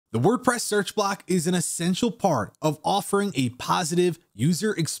The WordPress search block is an essential part of offering a positive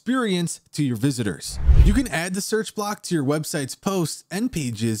user experience to your visitors. You can add the search block to your website's posts and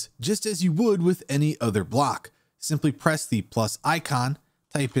pages just as you would with any other block. Simply press the plus icon,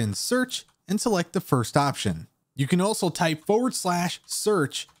 type in search, and select the first option. You can also type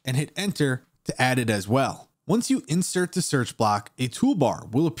 /search and hit enter to add it as well. Once you insert the search block, a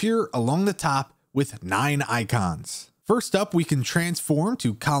toolbar will appear along the top with 9 icons. First up, we can transform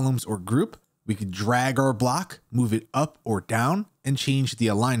to columns or group. We can drag our block, move it up or down, and change the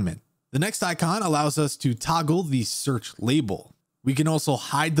alignment. The next icon allows us to toggle the search label. We can also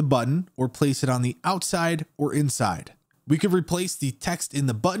hide the button or place it on the outside or inside. We can replace the text in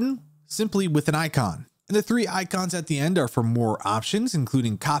the button simply with an icon. And the 3 icons at the end are for more options,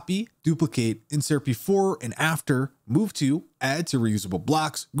 including copy, duplicate, insert before and after, move to, add to reusable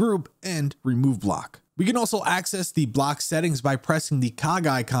blocks, group, and remove block. We can also access the block settings by pressing the cog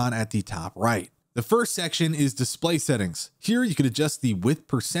icon at the top right. The first section is display settings. Here you can adjust the width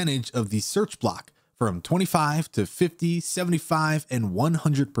percentage of the search block from 25 to 50, 75, and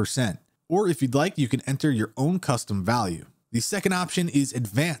 100%. Or if you'd like, you can enter your own custom value. The second option is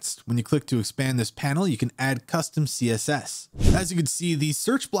advanced. When you click to expand this panel, you can add custom CSS. As you can see, the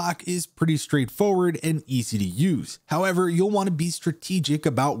search block is pretty straightforward and easy to use. However, you'll want to be strategic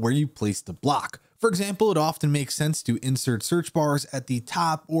about where you place the block. For example, it often makes sense to insert search bars at the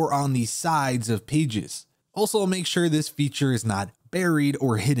top or on the sides of pages. Also, make sure this feature is not buried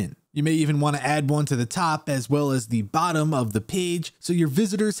or hidden. You may even want to add one to the top as well as the bottom of the page so your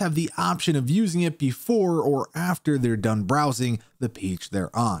visitors have the option of using it before or after they're done browsing the page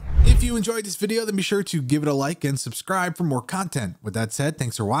they're on. If you enjoyed this video, then be sure to give it a like and subscribe for more content. With that said,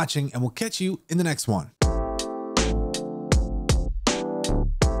 thanks for watching and we'll catch you in the next one.